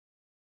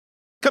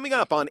Coming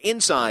up on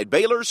Inside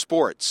Baylor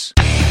Sports.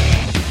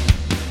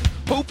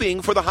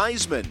 Hoping for the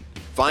Heisman.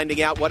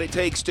 Finding out what it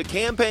takes to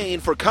campaign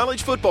for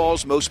college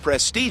football's most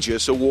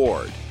prestigious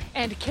award.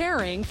 And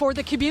caring for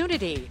the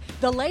community.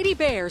 The Lady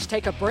Bears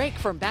take a break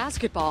from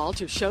basketball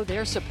to show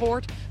their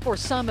support for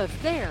some of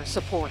their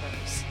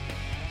supporters.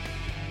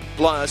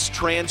 Plus,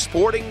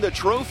 transporting the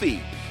trophy.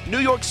 New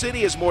York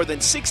City is more than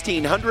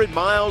 1,600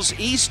 miles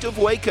east of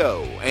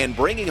Waco, and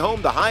bringing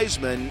home the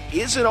Heisman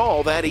isn't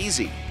all that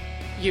easy.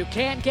 You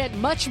can't get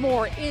much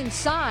more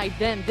inside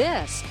than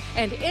this,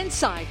 and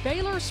Inside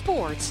Baylor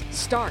Sports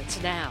starts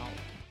now.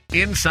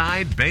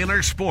 Inside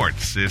Baylor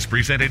Sports is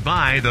presented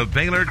by the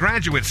Baylor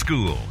Graduate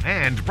School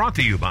and brought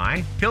to you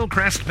by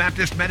Hillcrest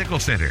Baptist Medical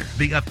Center,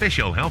 the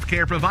official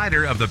healthcare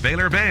provider of the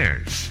Baylor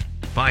Bears.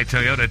 By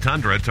Toyota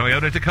Tundra,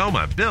 Toyota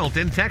Tacoma, built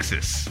in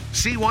Texas.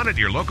 See one at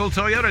your local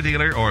Toyota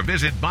dealer or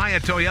visit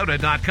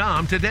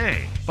buyatoyota.com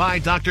today. By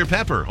Dr.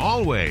 Pepper,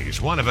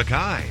 always one of a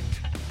kind.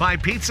 By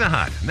Pizza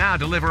Hut, now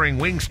delivering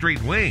Wing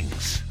Street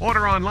wings.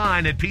 Order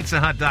online at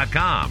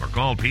pizzahut.com or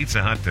call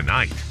Pizza Hut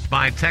tonight.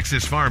 By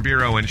Texas Farm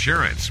Bureau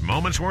Insurance,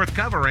 moments worth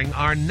covering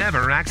are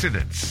never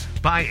accidents.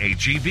 By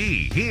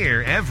H-E-B,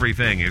 here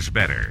everything is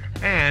better.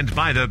 And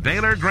by the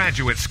Baylor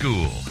Graduate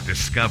School.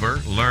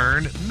 Discover,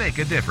 learn, make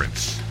a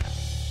difference.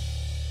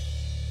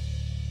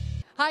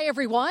 Hi,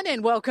 everyone,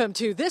 and welcome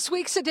to this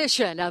week's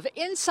edition of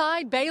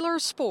Inside Baylor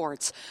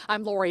Sports.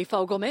 I'm Lori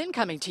Fogelman,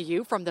 coming to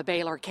you from the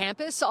Baylor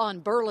campus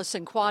on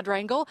Burleson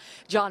Quadrangle.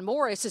 John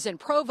Morris is in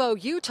Provo,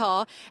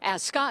 Utah,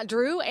 as Scott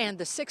Drew and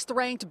the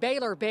 6th-ranked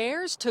Baylor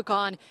Bears took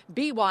on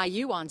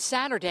BYU on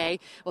Saturday.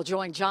 We'll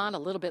join John a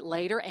little bit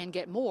later and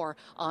get more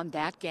on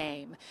that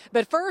game.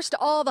 But first,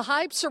 all the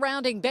hype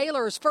surrounding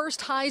Baylor's first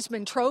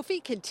Heisman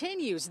Trophy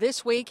continues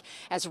this week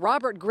as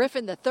Robert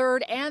Griffin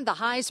III and the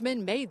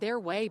Heisman made their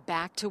way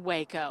back to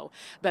Waco.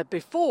 But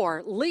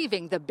before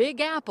leaving the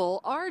Big Apple,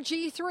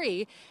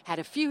 RG3 had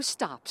a few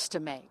stops to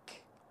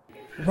make.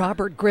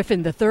 Robert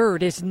Griffin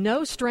III is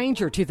no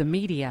stranger to the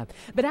media,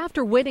 but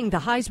after winning the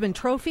Heisman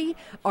Trophy,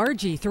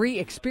 RG3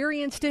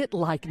 experienced it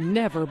like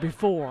never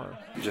before.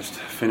 Just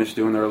finished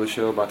doing the early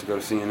show, about to go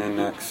to CNN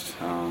next.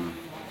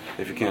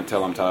 If you can't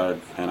tell, I'm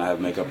tired, and I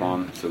have makeup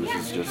on, so this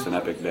is just an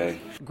epic day.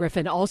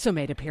 Griffin also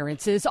made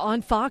appearances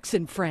on Fox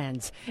and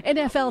Friends,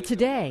 NFL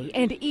Today,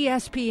 and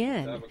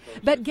ESPN.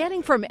 But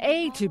getting from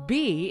A to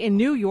B in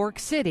New York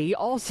City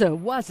also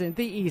wasn't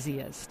the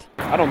easiest.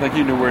 I don't think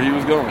he knew where he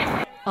was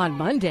going. On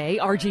Monday,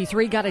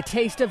 RG3 got a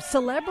taste of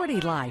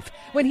celebrity life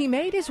when he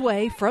made his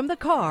way from the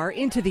car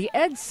into the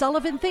Ed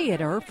Sullivan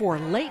Theater for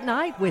Late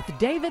Night with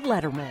David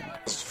Letterman.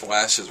 Those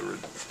flashes were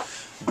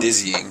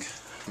dizzying.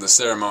 The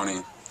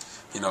ceremony,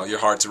 your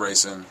heart's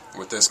racing.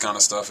 With this kind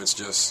of stuff, it's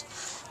just,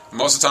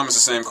 most of the time it's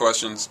the same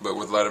questions, but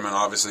with Letterman,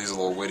 obviously, he's a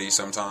little witty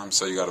sometimes,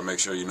 so you got to make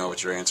sure you know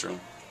what you're answering.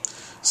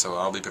 So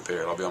I'll be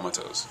prepared. I'll be on my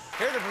toes.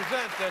 Here to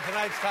present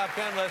tonight's top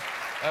 10 list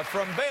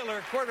from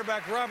Baylor,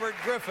 quarterback Robert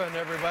Griffin,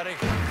 everybody.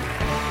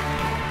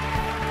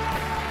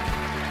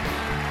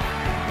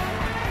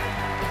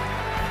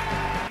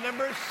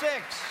 Number 6.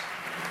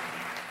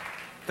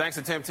 Thanks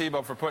to Tim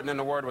Tebow for putting in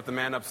the word with the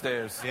man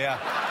upstairs. Yeah.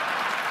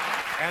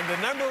 And the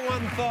number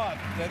one thought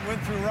that went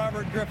through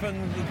Robert Griffin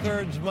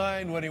III's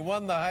mind when he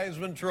won the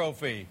Heisman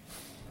Trophy.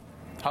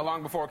 How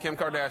long before Kim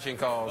Kardashian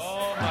calls?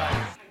 Oh,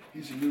 my.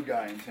 He's a new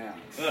guy in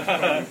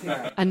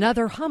town.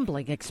 Another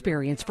humbling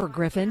experience for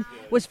Griffin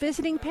was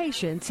visiting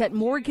patients at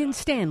Morgan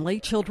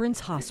Stanley Children's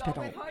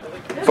Hospital.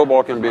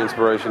 Football can be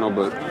inspirational,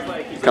 but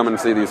coming to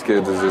see these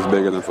kids is just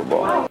bigger than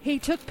football. He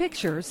took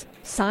pictures,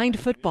 signed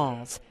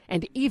footballs,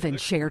 and even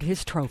shared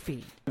his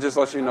trophy. It just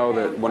lets you know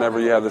that whenever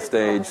you have the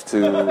stage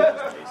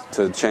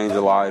to change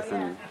a life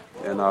and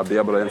be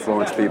able to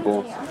influence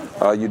people,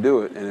 you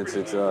do it. And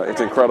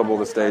it's incredible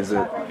the stage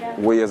that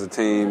we as a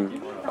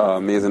team,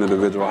 me as an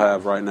individual,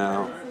 have right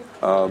now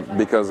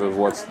because of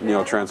what's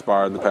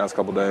transpired in the past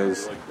couple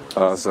days.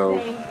 So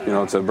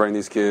to bring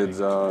these kids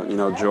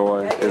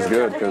joy is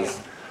good, because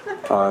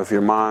if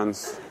your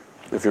mind's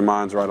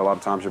right, a lot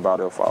of times your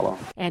body will follow.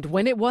 And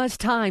when it was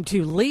time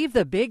to leave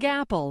the Big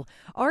Apple,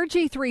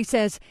 RG3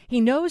 says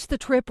he knows the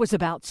trip was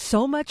about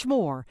so much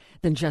more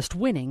than just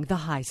winning the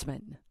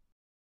Heisman.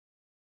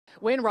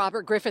 When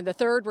Robert Griffin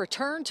III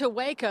returned to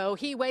Waco,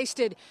 he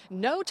wasted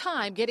no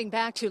time getting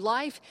back to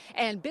life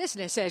and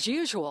business as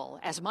usual,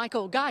 as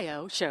Michael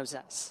Gallo shows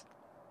us.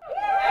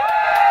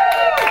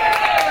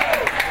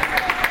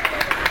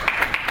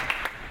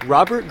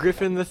 Robert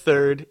Griffin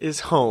III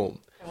is home.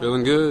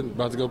 Feeling good,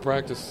 about to go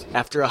practice.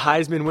 After a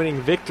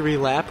Heisman-winning victory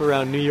lap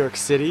around New York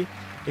City,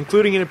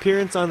 including an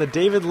appearance on the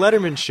David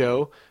Letterman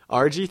Show,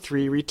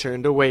 RG3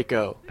 returned to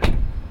Waco.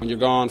 When you're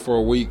gone for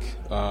a week,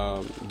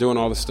 doing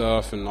all the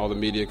stuff and all the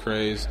media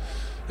craze,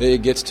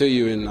 it gets to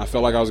you, and I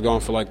felt like I was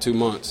gone for like 2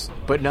 months.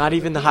 But not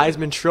even the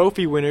Heisman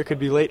Trophy winner could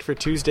be late for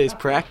Tuesday's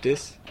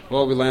practice.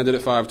 Well, we landed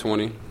at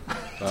 5:20.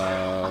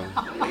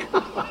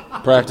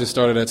 Practice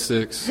started at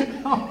 6.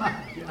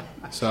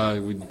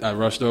 So I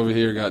rushed over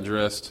here, got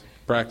dressed,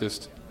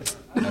 practiced.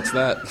 That's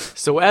that.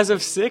 So as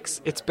of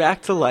 6, it's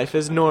back to life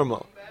as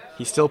normal.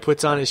 He still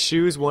puts on his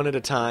shoes one at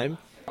a time,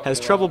 has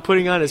trouble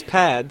putting on his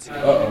pads,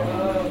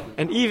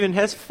 and even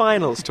has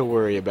finals to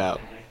worry about.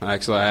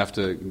 Actually, I have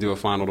to do a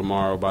final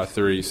tomorrow by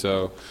 3,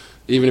 so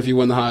even if you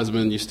win the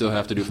Heisman, you still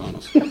have to do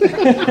finals.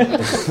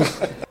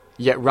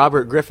 Yet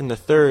Robert Griffin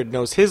III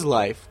knows his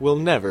life will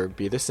never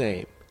be the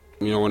same.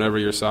 You know, whenever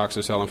your socks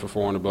are selling for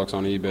 $400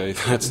 on eBay,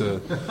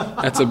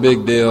 that's a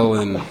big deal.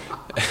 And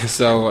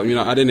so, you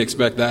know, I didn't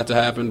expect that to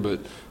happen,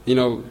 but, you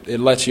know, it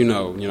lets you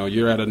know,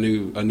 you're at a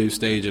new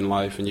stage in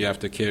life and you have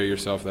to carry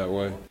yourself that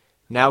way.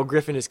 Now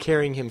Griffin is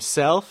carrying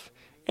himself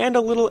and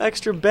a little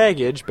extra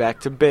baggage back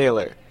to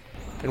Baylor.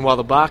 And while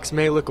the box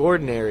may look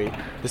ordinary,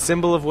 the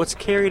symbol of what's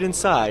carried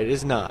inside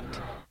is not.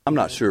 I'm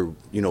not sure,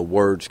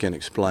 words can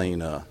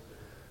explain,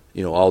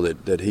 all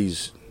that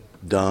he's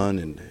done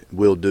and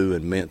will do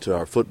and meant to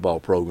our football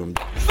program.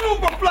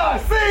 Superfly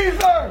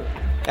Caesar!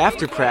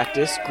 After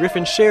practice,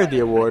 Griffin shared the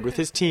award with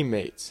his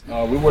teammates.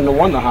 We wouldn't have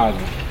won the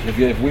Heisman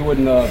if we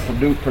wouldn't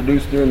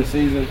produce during the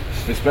season,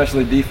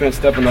 especially defense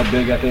stepping up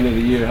big at the end of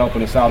the year,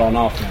 helping us out on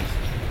offense.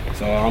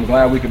 So I'm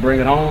glad we could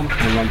bring it home,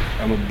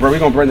 and we're going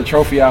to bring the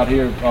trophy out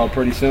here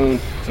pretty soon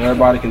so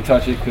everybody can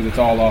touch it because it's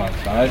all ours,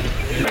 all right?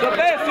 The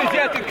best is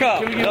yet to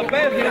come. The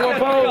best is yet to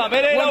come.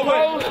 It ain't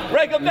over.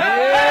 Break them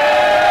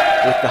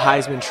down. With the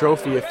Heisman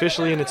Trophy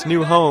officially in its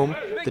new home,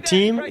 the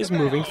team is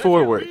moving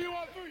forward.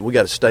 We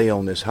got to stay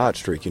on this hot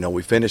streak.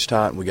 We finished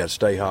hot, and we got to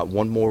stay hot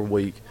one more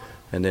week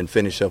and then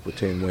finish up with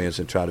 10 wins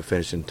and try to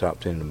finish in the top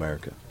 10 in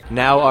America.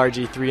 Now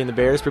RG3 and the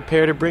Bears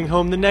prepare to bring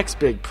home the next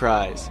big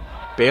prize.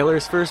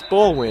 Baylor's first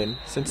bowl win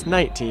since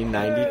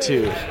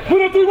 1992.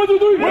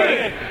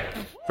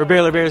 For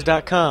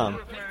BaylorBears.com,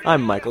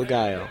 I'm Michael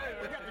Gaio.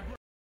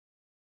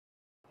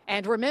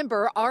 And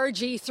remember,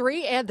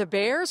 RG3 and the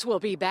Bears will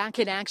be back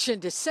in action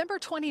December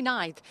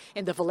 29th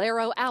in the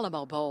Valero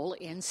Alamo Bowl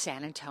in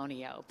San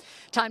Antonio.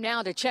 Time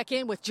now to check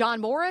in with John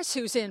Morris,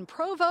 who's in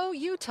Provo,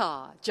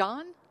 Utah.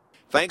 John?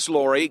 Thanks,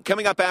 Lori.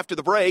 Coming up after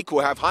the break,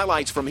 we'll have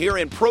highlights from here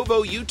in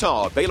Provo,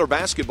 Utah, Baylor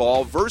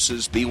basketball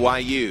versus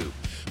BYU.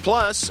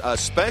 Plus, a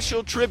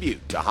special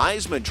tribute to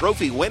Heisman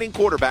Trophy winning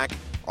quarterback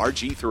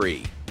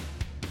RG3.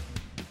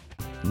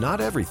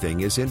 Not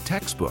everything is in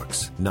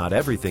textbooks. Not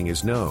everything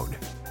is known.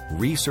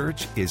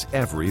 Research is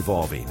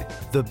ever-evolving.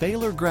 The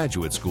Baylor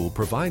Graduate School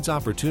provides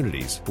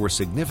opportunities for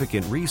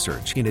significant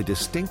research in a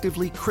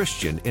distinctively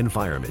Christian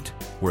environment,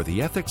 where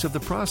the ethics of the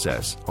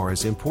process are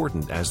as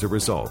important as the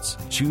results.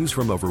 Choose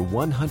from over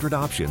 100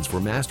 options for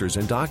masters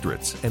and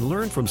doctorates, and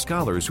learn from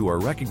scholars who are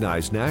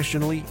recognized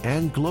nationally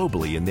and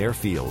globally in their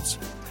fields.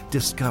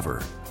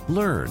 Discover,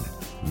 learn,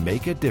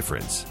 make a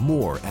difference.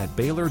 More at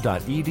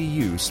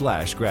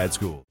baylor.edu/grad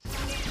school.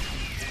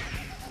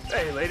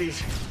 Hey,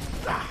 ladies.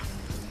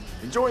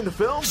 Enjoying the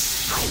film?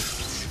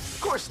 Of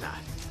course not.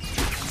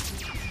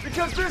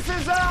 Because this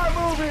is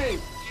our movie!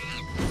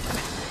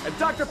 And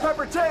Dr.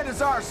 Pepper 10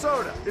 is our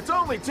soda. It's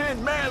only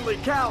 10 manly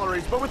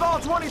calories, but with all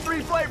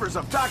 23 flavors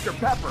of Dr.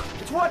 Pepper.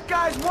 It's what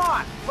guys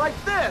want, like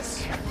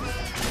this.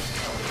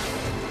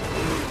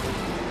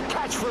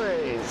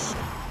 Catchphrase.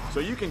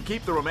 So you can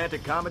keep the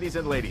romantic comedies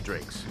and lady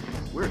drinks.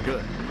 We're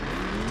good.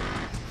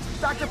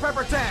 Dr.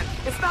 Pepper 10,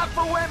 it's not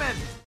for women!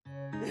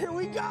 Here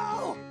we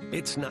go!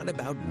 It's not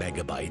about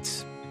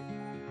megabytes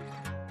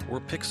or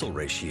pixel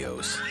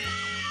ratios,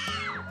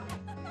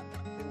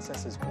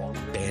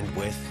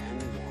 bandwidth,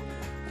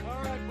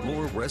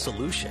 more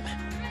resolution.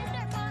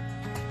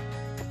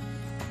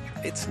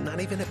 It's not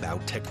even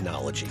about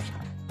technology.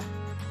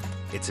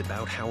 It's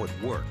about how it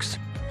works.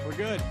 We're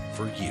good.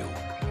 For you.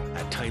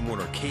 At Time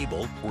Warner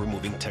Cable, we're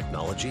moving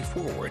technology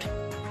forward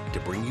to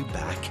bring you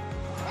back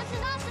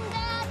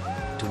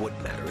to what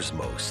matters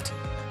most.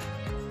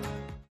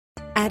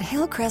 At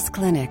Hillcrest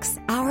Clinics,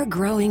 our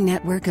growing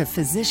network of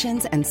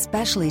physicians and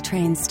specially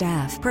trained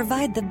staff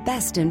provide the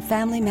best in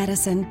family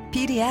medicine,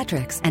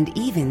 pediatrics, and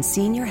even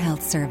senior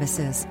health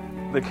services.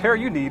 The care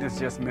you need is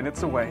just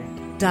minutes away.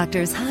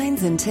 Doctors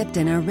Hines and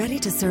Tipton are ready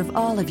to serve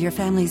all of your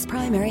family's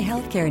primary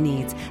health care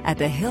needs at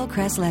the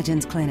Hillcrest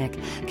Legends Clinic,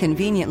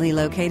 conveniently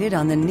located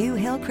on the new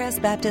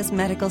Hillcrest Baptist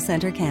Medical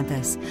Center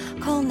campus.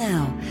 Call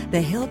now,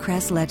 the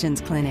Hillcrest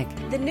Legends Clinic.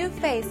 The new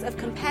face of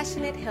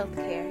compassionate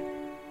healthcare.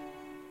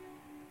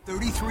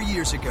 33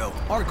 years ago,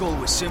 our goal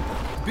was simple.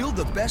 Build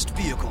the best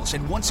vehicles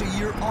and once a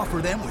year offer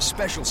them with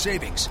special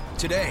savings.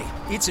 Today,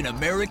 it's an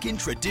American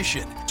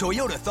tradition.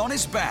 Toyotathon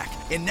is back,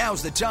 and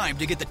now's the time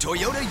to get the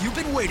Toyota you've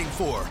been waiting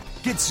for.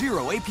 Get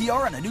 0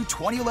 APR on a new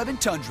 2011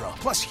 Tundra,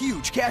 plus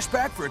huge cash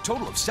back for a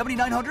total of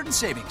 $7,900 in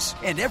savings.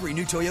 And every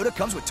new Toyota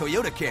comes with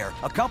Toyota Care,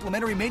 a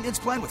complimentary maintenance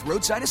plan with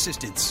roadside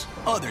assistance.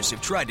 Others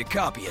have tried to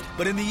copy it,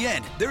 but in the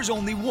end, there's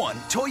only one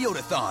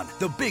Toyotathon.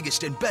 The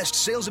biggest and best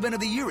sales event of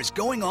the year is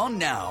going on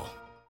now.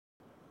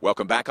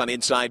 Welcome back on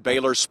Inside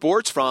Baylor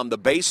Sports from the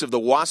base of the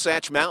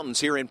Wasatch Mountains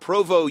here in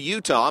Provo,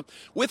 Utah.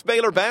 With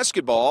Baylor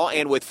basketball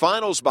and with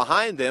finals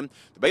behind them,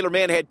 the Baylor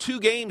men had 2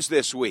 games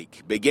this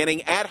week,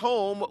 beginning at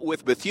home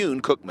with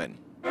Bethune-Cookman.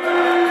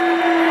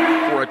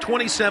 For a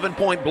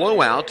 27-point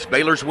blowout,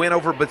 Baylor's win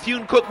over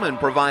Bethune-Cookman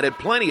provided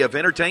plenty of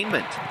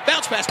entertainment.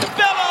 Bounce pass to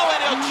Bello,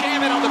 and he'll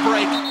jam it on the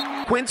break.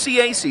 Quincy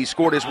Acey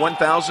scored his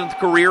 1,000th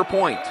career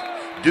point.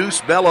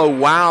 Deuce Bello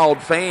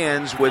wowed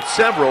fans with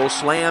several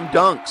slam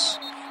dunks.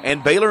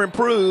 And Baylor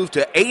improved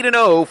to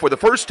 8-0 for the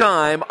first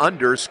time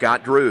under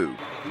Scott Drew.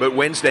 But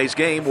Wednesday's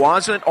game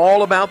wasn't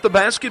all about the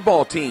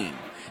basketball team.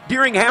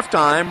 During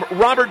halftime,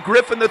 Robert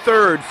Griffin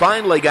III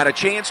finally got a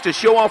chance to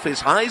show off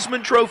his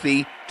Heisman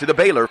Trophy to the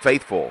Baylor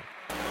faithful.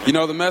 You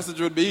know, the message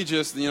would be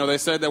just, they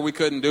said that we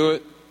couldn't do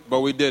it,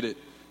 but we did it.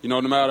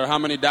 No matter how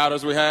many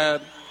doubters we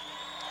had,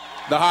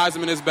 the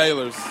Heisman is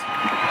Baylor's.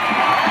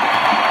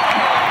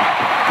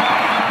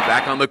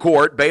 Back on the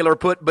court, Baylor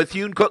put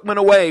Bethune-Cookman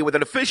away with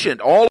an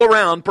efficient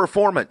all-around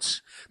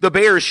performance. The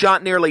Bears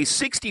shot nearly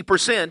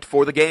 60%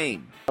 for the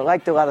game. I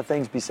liked a lot of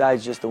things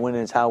besides just the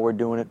winning. It's how we're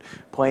doing it.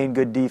 Playing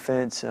good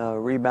defense,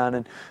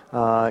 rebounding.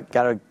 Got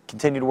to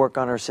continue to work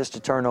on our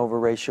assist-to-turnover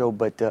ratio,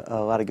 but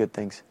a lot of good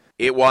things.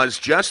 It was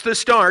just the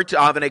start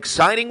of an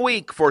exciting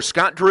week for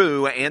Scott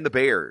Drew and the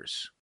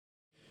Bears.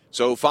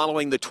 So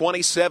following the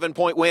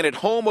 27-point win at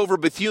home over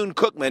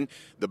Bethune-Cookman,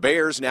 the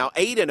Bears now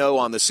 8-0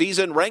 on the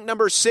season, ranked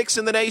number 6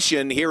 in the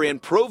nation here in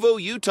Provo,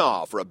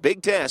 Utah for a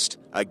big test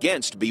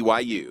against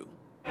BYU.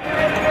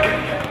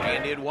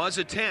 And it was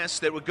a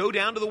test that would go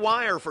down to the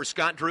wire for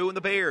Scott Drew and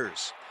the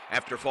Bears.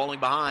 After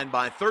falling behind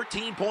by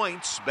 13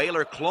 points,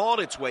 Baylor clawed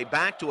its way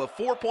back to a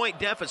 4-point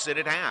deficit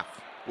at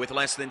half. With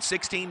less than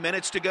 16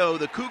 minutes to go,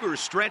 the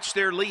Cougars stretched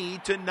their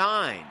lead to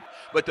 9.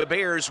 But the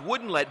Bears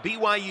wouldn't let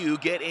BYU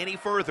get any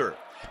further.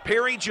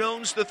 Perry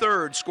Jones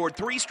III scored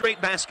 3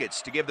 straight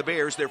baskets to give the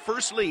Bears their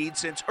first lead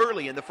since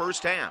early in the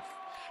first half.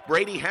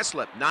 Brady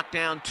Heslop knocked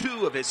down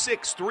 2 of his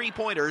 6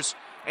 three-pointers,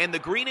 and the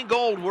green and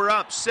gold were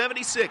up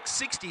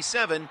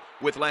 76-67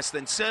 with less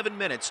than 7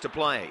 minutes to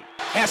play.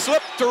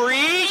 Heslop, 3,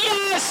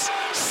 yes!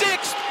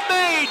 6th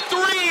made,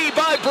 3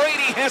 by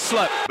Brady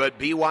Heslop. But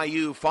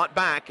BYU fought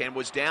back and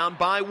was down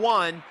by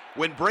 1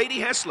 when Brady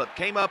Heslop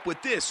came up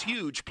with this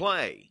huge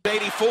play.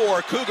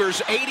 84,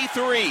 Cougars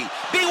 83.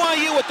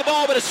 BYU with the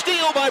ball, but a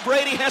steal by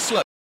Brady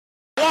Heslop.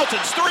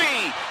 Walton's 3,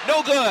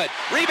 no good.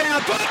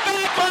 Rebound put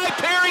back by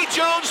Perry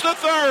Jones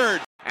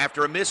III.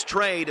 After a missed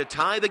tray to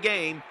tie the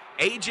game,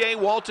 A.J.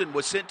 Walton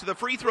was sent to the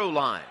free throw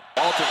line.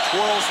 Walton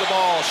twirls the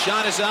ball,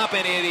 shot is up,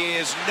 and it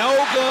is no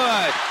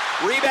good.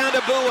 Rebound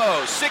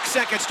Abuo, 6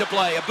 seconds to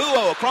play.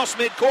 Abuo across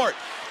midcourt.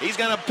 He's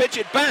going to pitch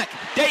it back.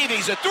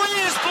 Davies, a 3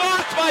 is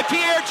blocked by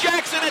Pierre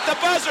Jackson at the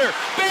buzzer.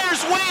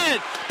 Bears win.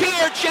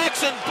 Pierre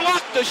Jackson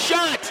blocked the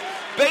shot.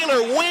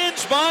 Baylor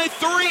wins by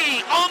 3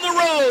 on the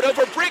road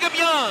over Brigham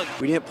Young.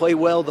 We didn't play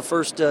well the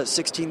first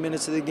 16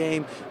 minutes of the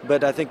game,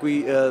 but I think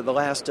the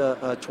last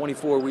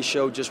 24 we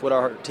showed just what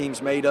our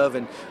team's made of,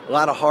 and a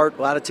lot of heart,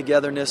 a lot of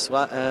togetherness,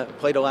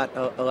 played a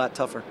lot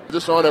tougher.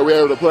 Just showing that we're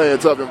able to play in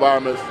tough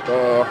environments,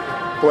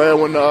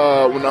 playing when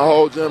the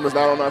whole gym is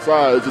not on our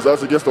side. It's just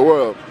us against the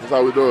world. That's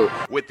how we do it.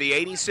 With the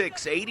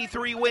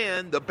 86-83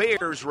 win, the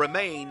Bears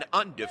remain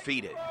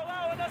undefeated.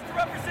 Allowing us to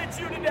represent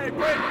you today,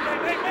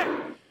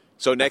 Brady.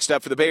 So next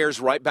up for the Bears,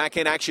 right back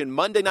in action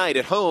Monday night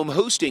at home,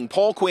 hosting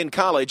Paul Quinn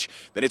College.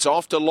 Then it's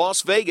off to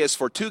Las Vegas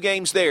for 2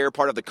 games there,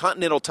 part of the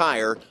Continental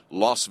Tire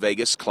Las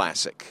Vegas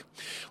Classic.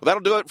 Well, that'll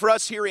do it for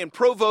us here in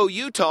Provo,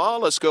 Utah.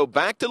 Let's go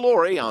back to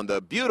Lori on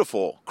the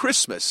beautiful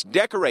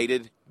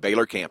Christmas-decorated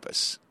Baylor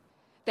campus.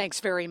 Thanks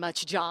very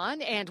much,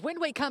 John. And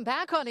when we come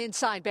back on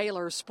Inside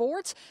Baylor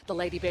Sports, the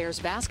Lady Bears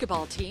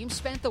basketball team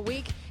spent the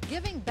week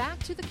giving back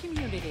to the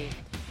community.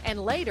 And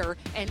later,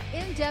 an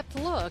in-depth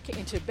look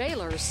into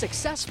Baylor's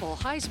successful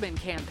Heisman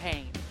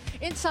campaign.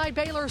 Inside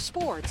Baylor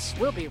Sports,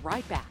 we'll be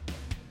right back.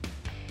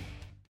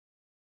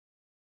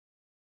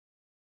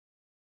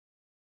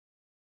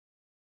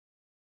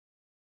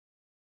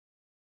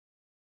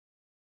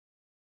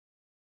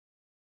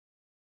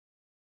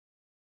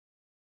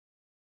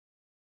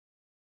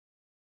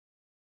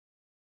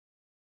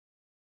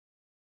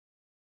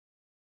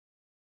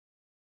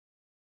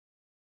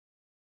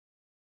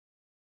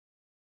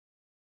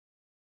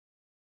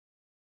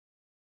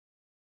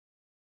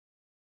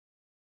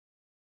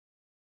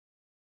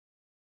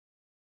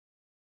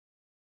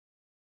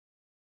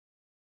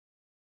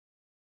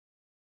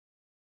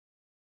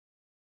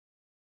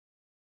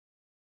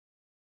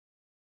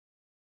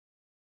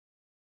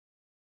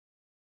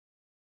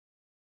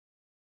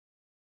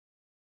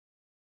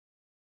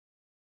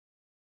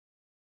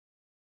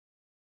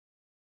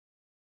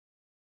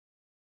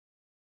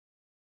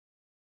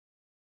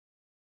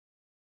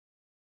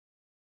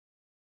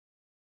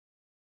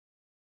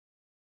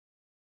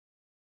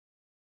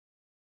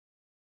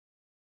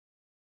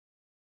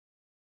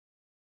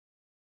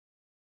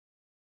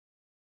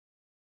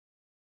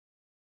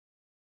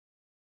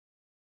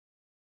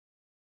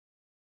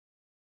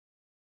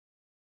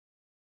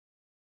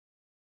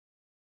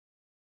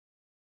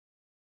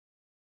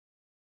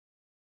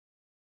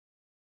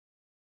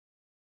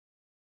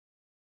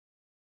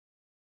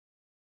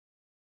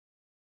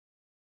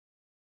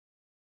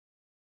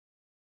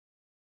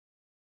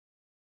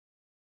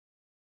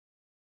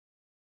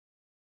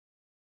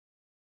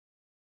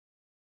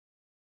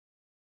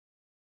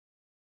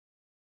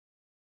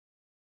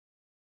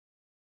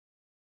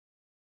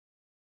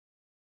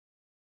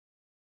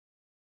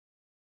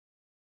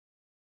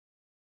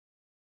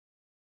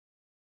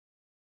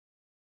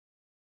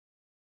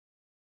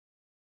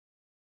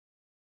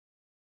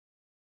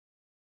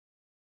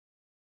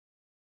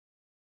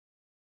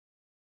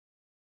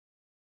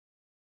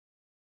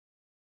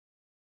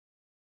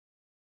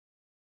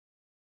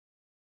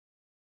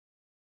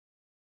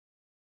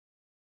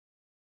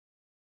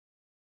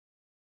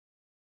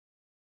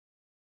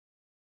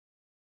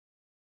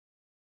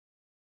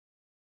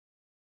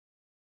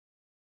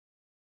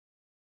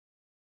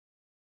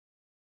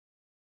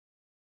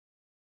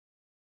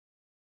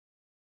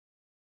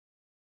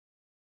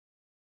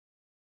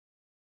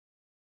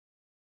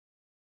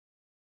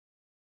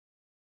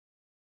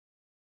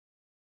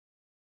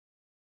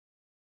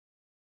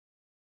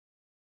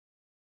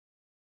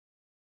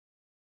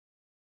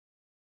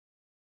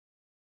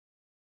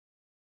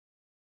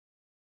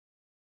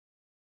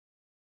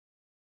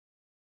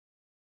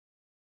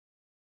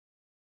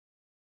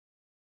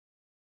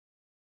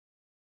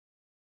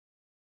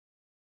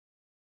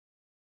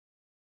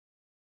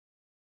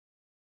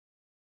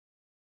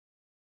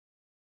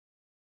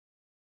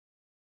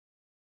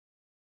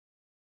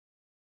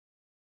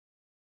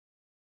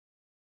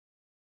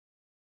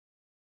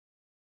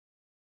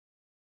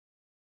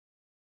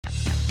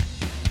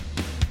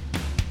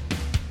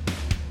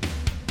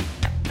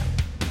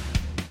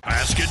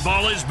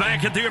 Basketball is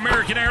back at the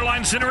American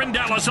Airlines Center in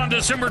Dallas on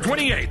December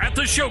 28th at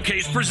the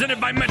Showcase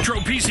presented by Metro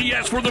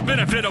PCS for the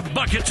benefit of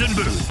Buckets and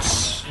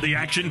Boots. The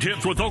action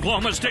tips with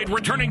Oklahoma State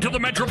returning to the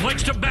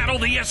Metroplex to battle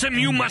the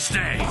SMU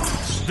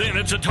Mustangs. Then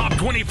it's a top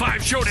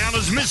 25 showdown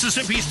as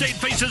Mississippi State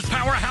faces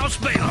powerhouse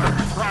Baylor.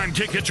 Prime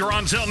tickets are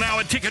on sale now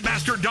at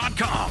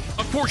Ticketmaster.com.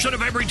 A portion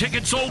of every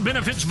ticket sold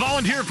benefits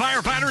volunteer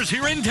firefighters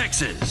here in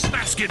Texas.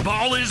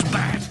 Basketball is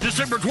back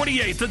December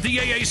 28th at the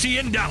AAC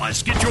in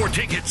Dallas. Get your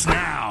tickets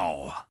now.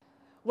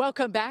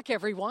 Welcome back,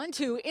 everyone,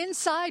 to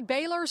Inside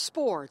Baylor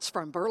Sports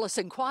from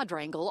Burleson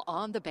Quadrangle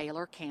on the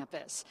Baylor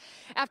campus.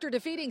 After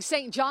defeating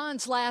St.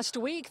 John's last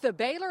week, the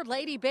Baylor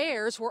Lady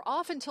Bears were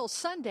off until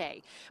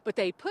Sunday, but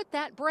they put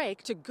that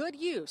break to good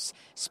use,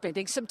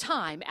 spending some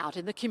time out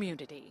in the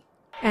community.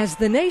 As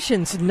the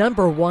nation's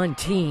 #1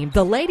 team,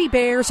 the Lady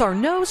Bears are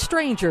no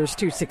strangers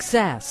to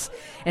success.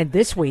 And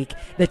this week,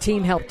 the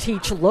team helped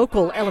teach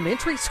local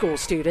elementary school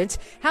students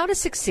how to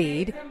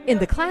succeed in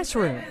the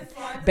classroom.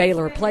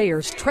 Baylor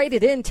players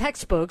traded in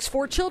textbooks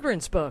for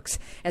children's books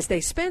as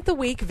they spent the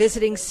week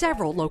visiting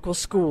several local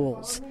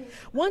schools.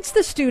 Once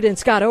the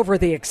students got over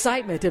the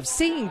excitement of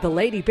seeing the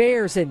Lady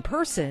Bears in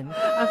person,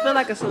 I feel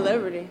like a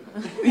celebrity.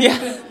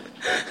 Yeah.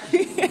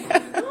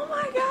 Oh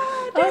my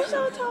God, they're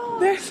so tall.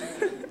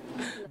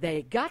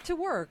 They got to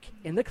work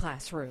in the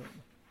classroom.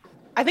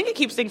 I think it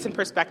keeps things in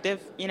perspective.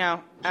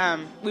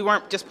 We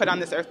weren't just put on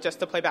this earth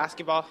just to play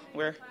basketball.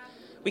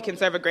 We can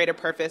serve a greater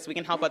purpose. We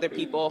can help other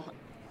people.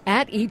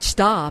 At each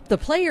stop, the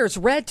players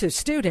read to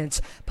students,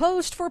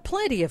 posed for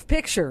plenty of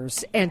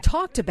pictures, and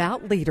talked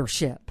about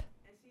leadership.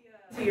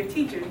 To your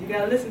teachers, you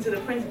got to listen to the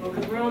principal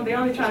because they're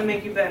only trying to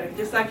make you better,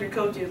 just like your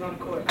coach is on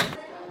the court.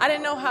 I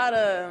didn't know how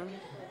to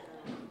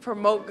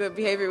promote good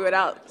behavior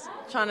without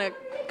trying to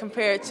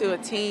compare it to a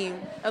team.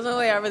 That's the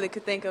only way I really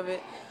could think of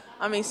it.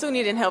 I mean,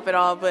 SUNY didn't help at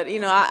all, but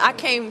I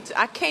came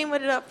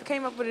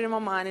up with it in my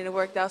mind, and it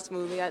worked out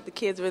smoothly. The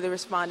kids really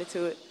responded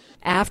to it.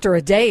 After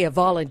a day of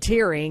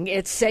volunteering,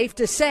 it's safe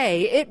to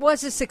say it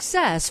was a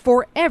success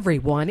for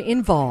everyone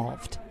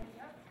involved.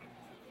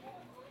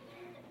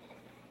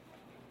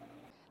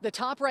 The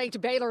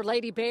top-ranked Baylor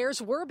Lady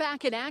Bears were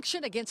back in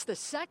action against the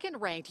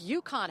second-ranked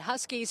UConn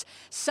Huskies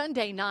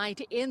Sunday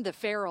night in the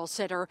Farrell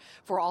Center.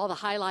 For all the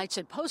highlights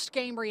and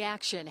post-game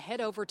reaction, head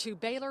over to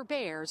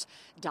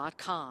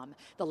BaylorBears.com.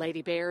 The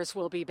Lady Bears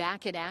will be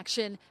back in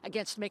action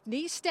against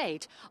McNeese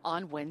State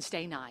on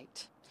Wednesday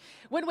night.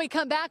 When we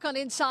come back on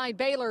Inside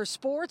Baylor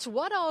Sports,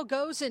 what all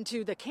goes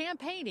into the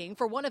campaigning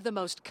for one of the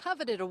most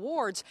coveted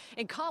awards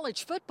in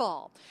college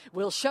football?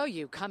 We'll show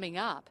you coming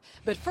up.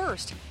 But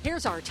first,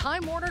 here's our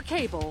Time Warner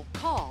Cable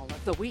Call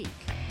of the Week.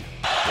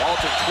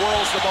 Walton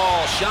twirls the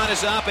ball. Shot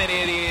is up, and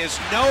it is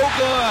no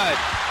good.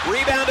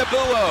 Rebound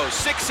Abuo.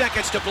 6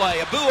 seconds to play.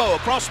 Abuo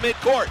across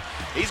midcourt.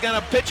 He's going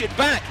to pitch it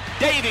back.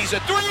 Davies, a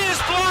three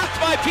is blocked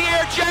by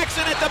Pierre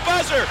Jackson at the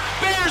buzzer.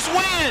 Bears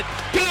win.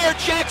 Pierre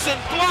Jackson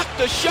blocked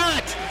the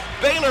shot.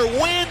 Baylor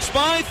wins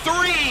by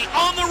 3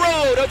 on the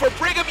road over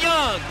Brigham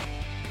Young.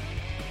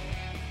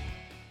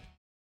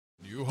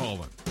 New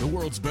Holland, the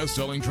world's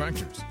best-selling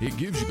tractors. It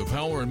gives you the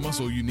power and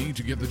muscle you need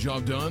to get the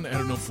job done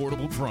at an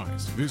affordable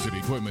price. Visit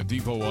Equipment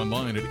Depot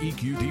online at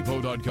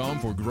eqdepot.com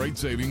for great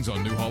savings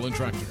on New Holland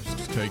tractors.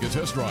 Take a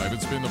test drive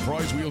and spin the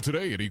prize wheel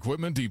today at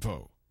Equipment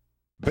Depot.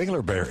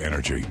 Baylor Bear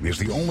Energy is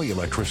the only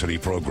electricity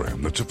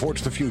program that supports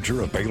the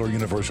future of Baylor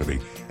University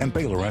and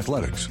Baylor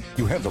Athletics.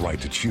 You have the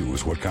right to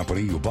choose what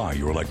company you buy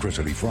your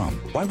electricity from.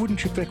 Why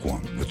wouldn't you pick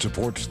one that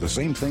supports the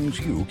same things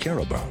you care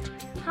about?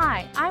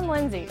 Hi, I'm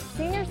Lindsay,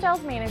 Senior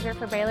Sales Manager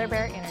for Baylor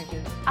Bear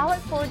Energy. I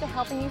look forward to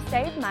helping you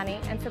save money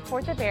and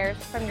support the Bears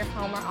from your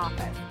home or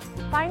office.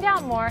 Find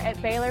out more at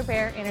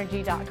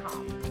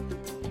BaylorBearEnergy.com.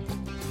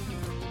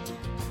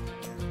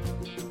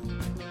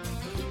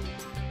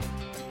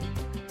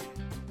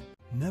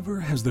 Never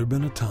has there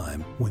been a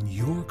time when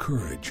your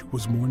courage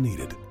was more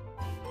needed.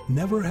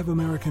 Never have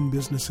American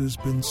businesses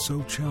been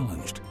so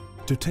challenged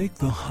to take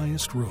the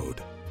highest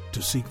road,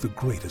 to seek the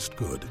greatest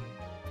good.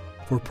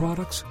 For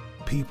products,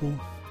 people,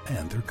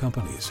 and their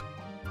companies.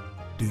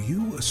 Do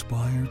you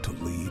aspire to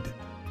lead?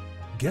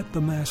 Get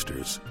the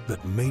master's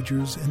that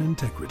majors in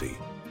integrity.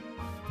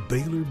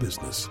 Baylor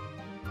Business.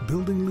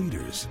 Building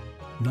leaders,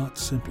 not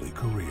simply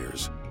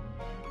careers.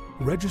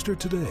 Register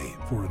today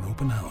for an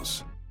open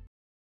house.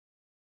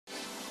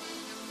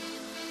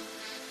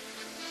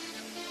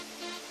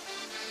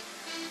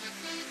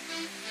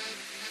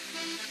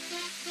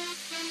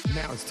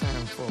 Now it's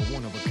time for a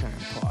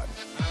one-of-a-kind party.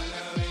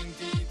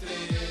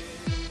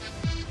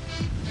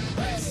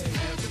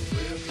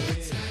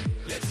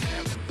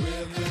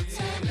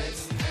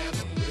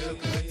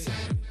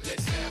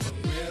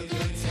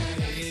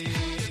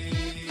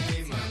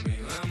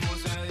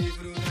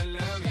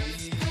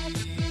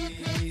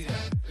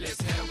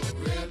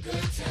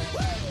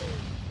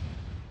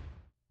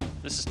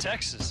 This is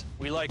Texas.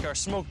 We like our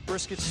smoked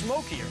brisket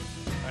smokier,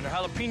 and our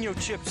jalapeno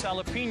chips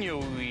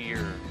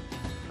jalapeno-ier.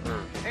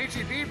 Hey,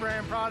 H-E-B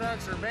brand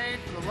products are made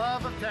for the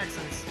love of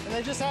Texas, and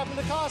they just happen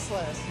to cost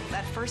less.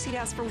 At first he'd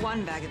ask for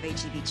 1 bag of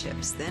H-E-B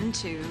chips, then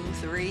 2,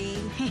 3.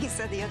 He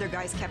said the other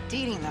guys kept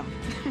eating them.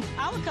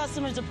 Our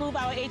customers approve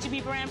our H-E-B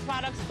brand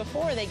products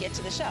before they get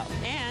to the shelf,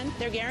 and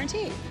they're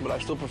guaranteed. But I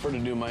still prefer to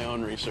do my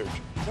own research.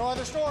 No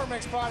other store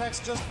makes products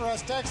just for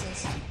us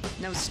Texans.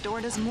 No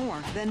store does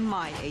more than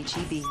my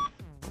H-E-B.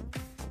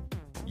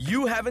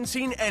 You haven't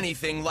seen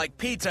anything like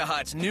Pizza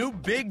Hut's new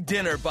Big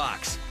Dinner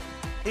Box.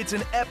 It's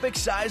an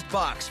epic-sized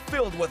box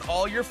filled with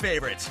all your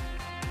favorites.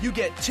 You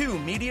get 2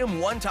 medium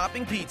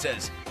one-topping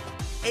pizzas,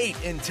 8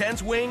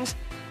 intense wings,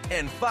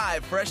 and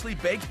 5 freshly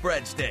baked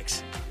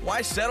breadsticks.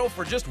 Why settle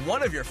for just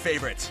one of your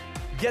favorites?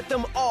 Get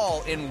them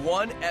all in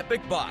one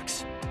epic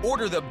box.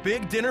 Order the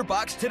Big Dinner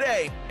Box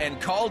today and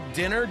call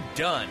dinner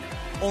done.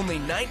 Only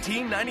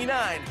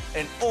 $19.99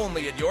 and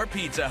only at your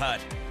Pizza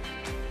Hut.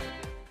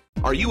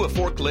 Are you a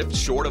forklift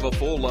short of a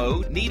full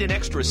load? Need an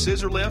extra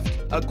scissor lift?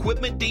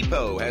 Equipment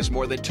Depot has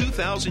more than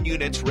 2,000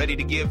 units ready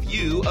to give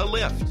you a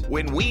lift.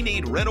 When we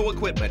need rental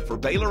equipment for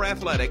Baylor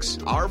Athletics,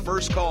 our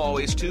first call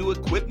is to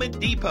Equipment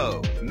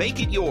Depot.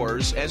 Make it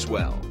yours as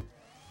well.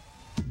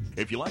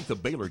 If you like the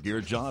Baylor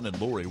gear John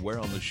and Lori wear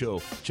on the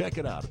show, check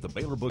it out at the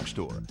Baylor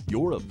Bookstore,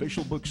 your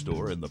official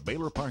bookstore in the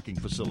Baylor parking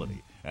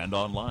facility, and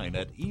online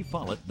at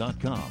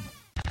efollett.com.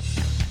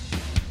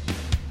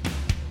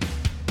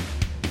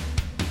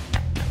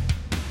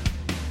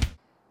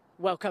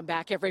 Welcome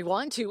back,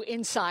 everyone, to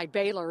Inside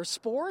Baylor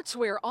Sports.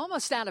 We're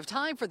almost out of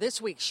time for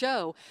this week's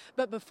show,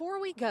 but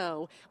before we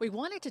go, we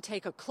wanted to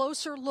take a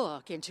closer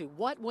look into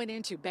what went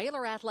into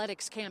Baylor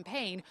Athletics'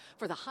 campaign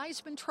for the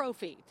Heisman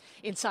Trophy.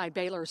 Inside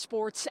Baylor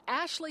Sports'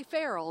 Ashley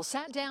Farrell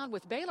sat down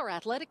with Baylor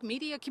Athletic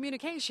Media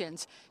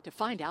Communications to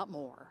find out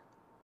more.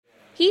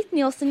 Heath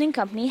Nielsen and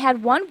company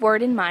had one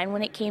word in mind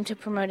when it came to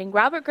promoting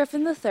Robert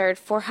Griffin III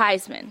for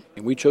Heisman.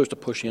 We chose to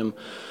push him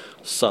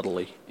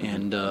subtly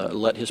and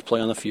let his play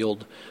on the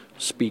field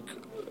speak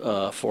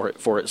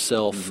for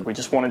itself. We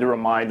just wanted to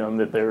remind them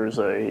that there's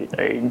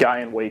a guy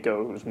in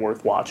Waco who's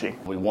worth watching.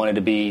 We wanted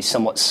to be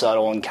somewhat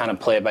subtle and kind of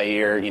play it by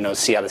ear,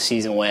 see how the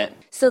season went.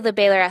 So the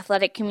Baylor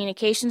Athletic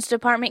Communications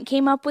Department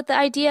came up with the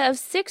idea of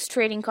 6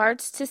 trading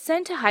cards to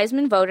send to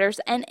Heisman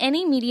voters and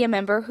any media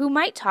member who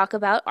might talk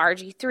about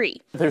RG3.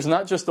 There's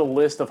not just a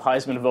list of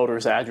Heisman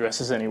voters'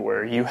 addresses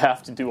anywhere. You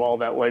have to do all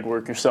that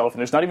legwork yourself, and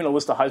there's not even a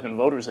list of Heisman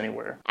voters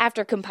anywhere.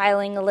 After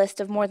compiling a list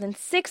of more than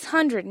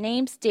 600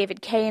 names,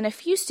 David Kay and a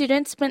few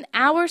students spent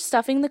hours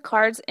stuffing the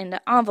cards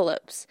into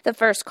envelopes. The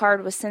first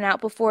card was sent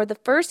out before the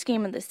first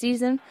game of the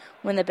season.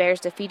 When the Bears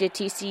defeated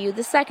TCU,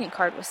 the second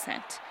card was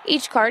sent.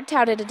 Each card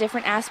touted a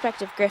different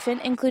aspect of Griffin,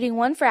 including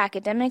one for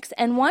academics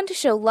and one to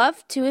show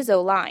love to his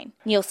O-line.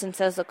 Nielsen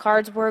says the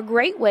cards were a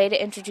great way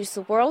to introduce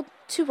the world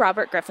to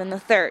Robert Griffin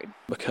III.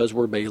 Because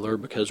we're Baylor,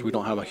 because we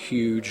don't have a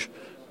huge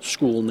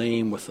school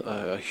name with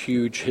a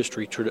huge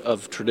history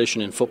of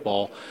tradition in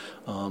football,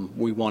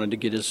 we wanted to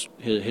get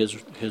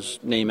his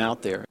name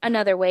out there.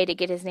 Another way to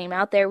get his name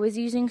out there was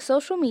using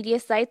social media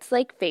sites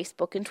like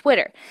Facebook and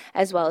Twitter,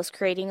 as well as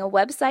creating a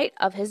website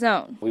of his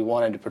own. We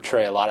wanted to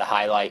portray a lot of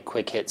highlight,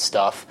 quick hit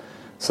stuff,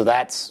 so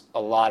that's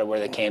a lot of where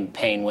the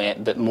campaign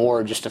went, but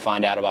more just to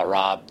find out about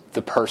Rob,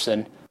 the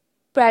person.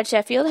 Brad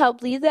Sheffield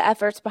helped lead the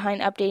efforts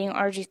behind updating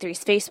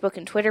RG3's Facebook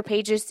and Twitter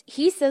pages.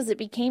 He says it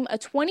became a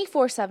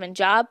 24/7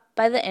 job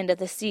by the end of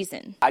the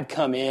season. I'd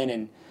come in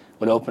and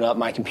would open up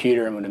my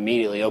computer and would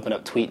immediately open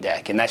up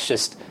TweetDeck, and that's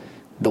just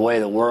the way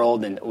of the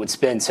world, and would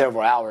spend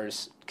several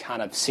hours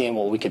kind of seeing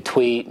what we could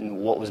tweet and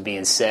what was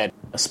being said.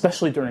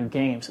 Especially during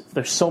games,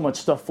 there's so much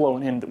stuff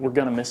flowing in that we're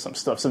going to miss some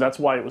stuff. So that's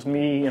why it was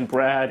me and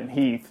Brad and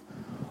Heath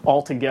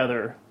all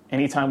together.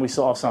 Anytime we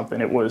saw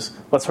something, it was,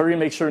 let's hurry and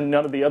make sure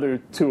none of the other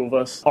 2 of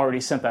us already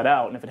sent that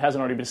out. And if it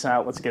hasn't already been sent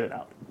out, let's get it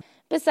out.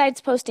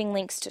 Besides posting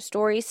links to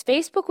stories,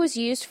 Facebook was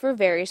used for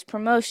various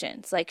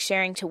promotions, like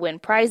sharing to win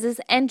prizes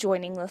and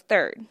joining the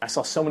Third. I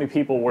saw so many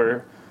people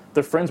where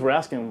their friends were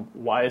asking,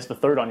 why is the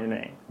Third on your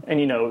name?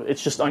 And,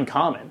 it's just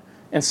uncommon.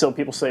 And so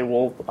people say,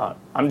 well,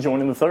 I'm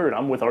joining the Third.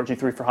 I'm with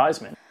RG3 for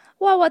Heisman.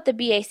 While what the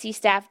BAC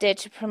staff did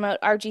to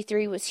promote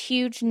RG3 was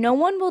huge, no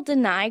one will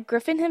deny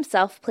Griffin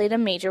himself played a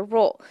major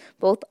role,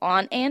 both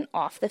on and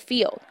off the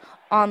field.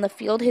 On the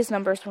field, his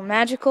numbers were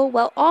magical,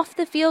 while off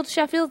the field,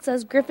 Sheffield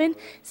says Griffin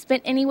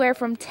spent anywhere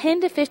from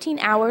 10 to 15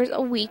 hours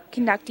a week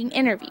conducting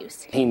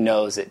interviews. He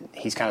knows that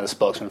he's kind of the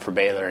spokesman for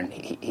Baylor, and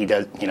he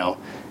does,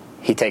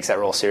 he takes that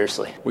role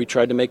seriously. We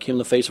tried to make him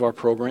the face of our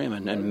program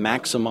and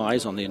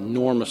maximize on the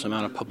enormous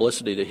amount of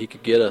publicity that he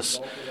could get us.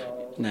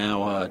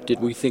 Now, did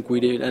we think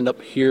we'd end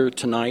up here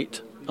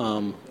tonight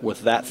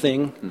with that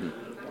thing? Mm-hmm.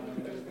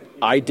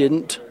 I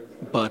didn't,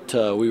 but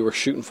we were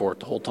shooting for it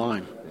the whole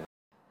time.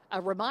 A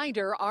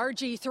reminder,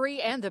 RG3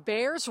 and the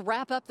Bears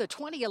wrap up the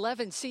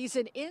 2011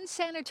 season in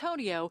San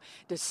Antonio,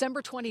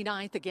 December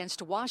 29th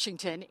against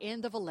Washington in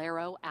the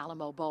Valero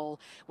Alamo Bowl.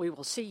 We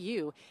will see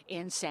you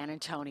in San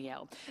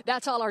Antonio.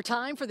 That's all our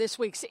time for this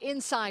week's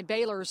Inside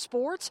Baylor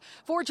Sports.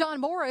 For John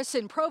Morris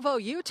in Provo,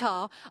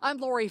 Utah, I'm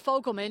Lori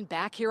Fogelman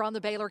back here on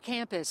the Baylor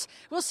campus.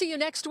 We'll see you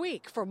next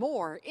week for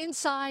more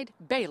Inside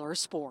Baylor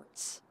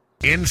Sports.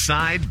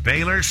 Inside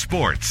Baylor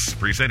Sports,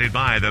 presented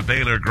by the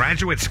Baylor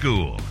Graduate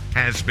School,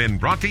 has been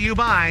brought to you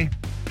by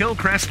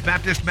Hillcrest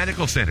Baptist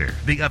Medical Center,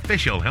 the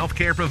official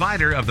healthcare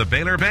provider of the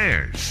Baylor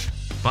Bears.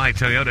 By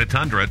Toyota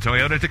Tundra,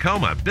 Toyota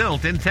Tacoma,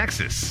 built in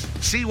Texas.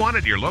 See one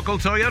at your local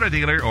Toyota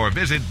dealer or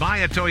visit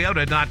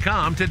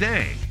buyatoyota.com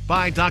today.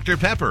 By Dr.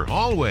 Pepper,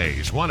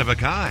 always one of a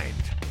kind.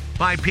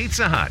 By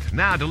Pizza Hut,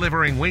 now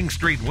delivering Wing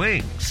Street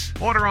wings.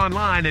 Order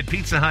online at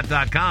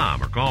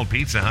pizzahut.com or call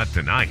Pizza Hut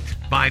tonight.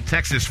 By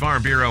Texas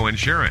Farm Bureau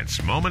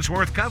Insurance, moments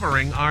worth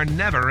covering are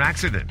never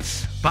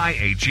accidents. By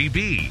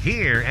H-E-B,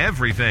 here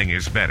everything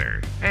is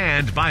better.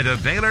 And by the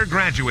Baylor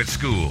Graduate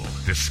School,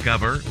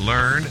 discover,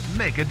 learn,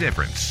 make a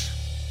difference.